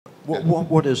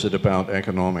What is it about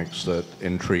economics that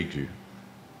intrigued you?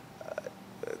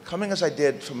 Coming as I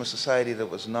did from a society that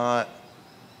was not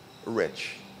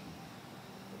rich,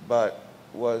 but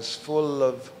was full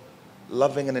of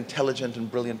loving and intelligent and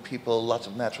brilliant people, lots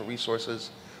of natural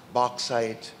resources,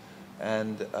 bauxite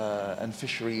and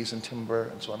fisheries and timber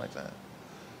and so on like that,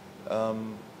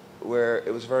 where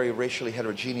it was a very racially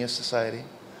heterogeneous society.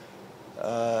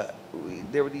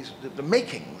 There were the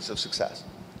makings of success.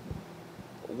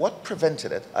 What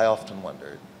prevented it, I often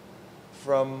wondered,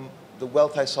 from the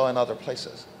wealth I saw in other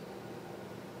places?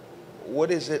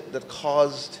 What is it that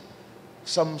caused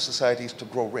some societies to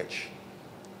grow rich?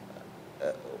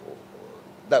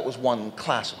 That was one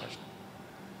class of question.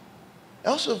 I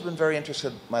also have been very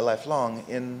interested my life long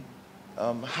in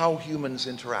how humans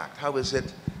interact. How is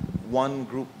it one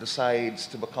group decides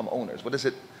to become owners? What is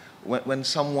it when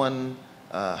someone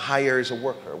hires a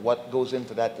worker? What goes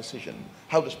into that decision?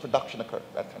 How does production occur?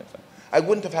 That kind of thing. I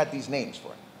wouldn't have had these names for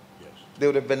it. Yes. There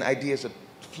would have been ideas that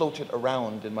floated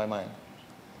around in my mind.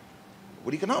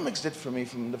 What economics did for me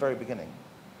from the very beginning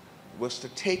was to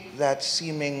take that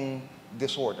seeming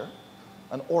disorder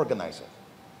and organize it.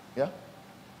 Yeah?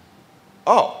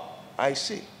 Oh, I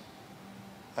see.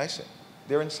 I see.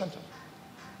 There are incentives.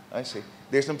 I see.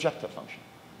 There's an objective function.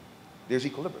 There's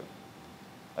equilibrium.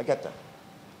 I get that.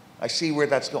 I see where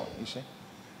that's going, you see?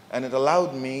 And it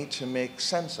allowed me to make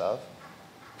sense of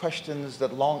questions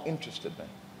that long interested me.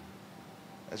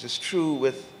 As is true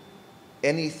with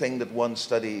anything that one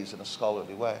studies in a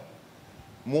scholarly way,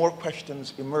 more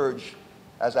questions emerge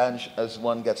as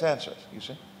one gets answers, you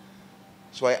see?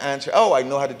 So I answer, oh, I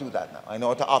know how to do that now. I know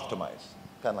how to optimize,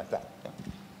 kind of like that. Yeah.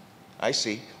 I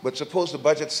see. But suppose the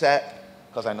budget set,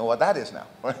 because I know what that is now,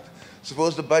 right?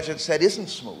 Suppose the budget set isn't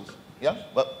smooth. Yeah,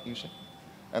 well, you see.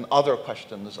 And other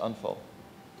questions unfold.